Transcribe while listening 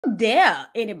dare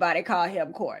anybody call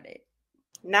him corny?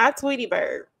 Not Tweety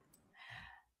Bird.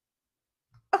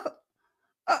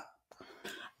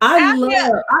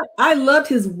 I loved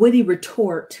his witty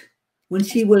retort when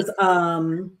she was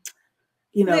interviewing.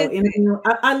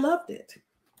 I loved it.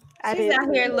 She's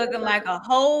out here looking like a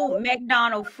whole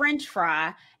McDonald's French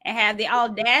fry and have the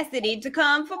audacity to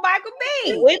come for Michael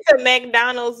B. Went to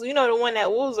McDonald's, you know, the one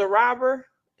that was a robber.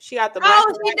 She got the black.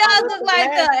 Oh, she does look like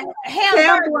the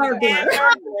hamburger.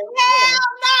 Hell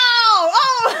no!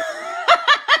 Oh.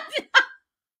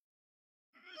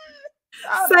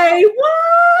 Say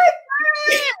what?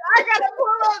 I gotta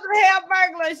pull up the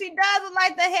Hamburglar. She does look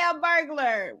like the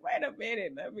Hamburglar. Wait a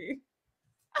minute, let me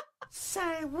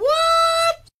say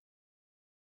what?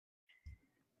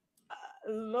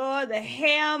 Lord, the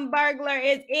Hamburglar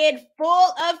is in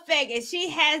full effect, and she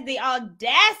has the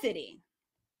audacity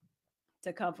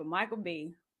to come for Michael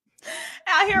B.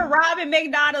 Out here robbing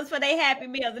McDonald's for their Happy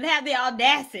Meals and have the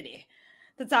audacity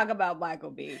to talk about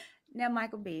Michael B. Now,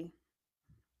 Michael B.,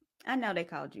 I know they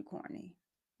called you corny.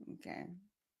 Okay.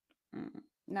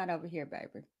 Not over here,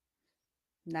 baby.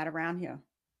 Not around here.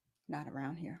 Not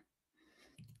around here.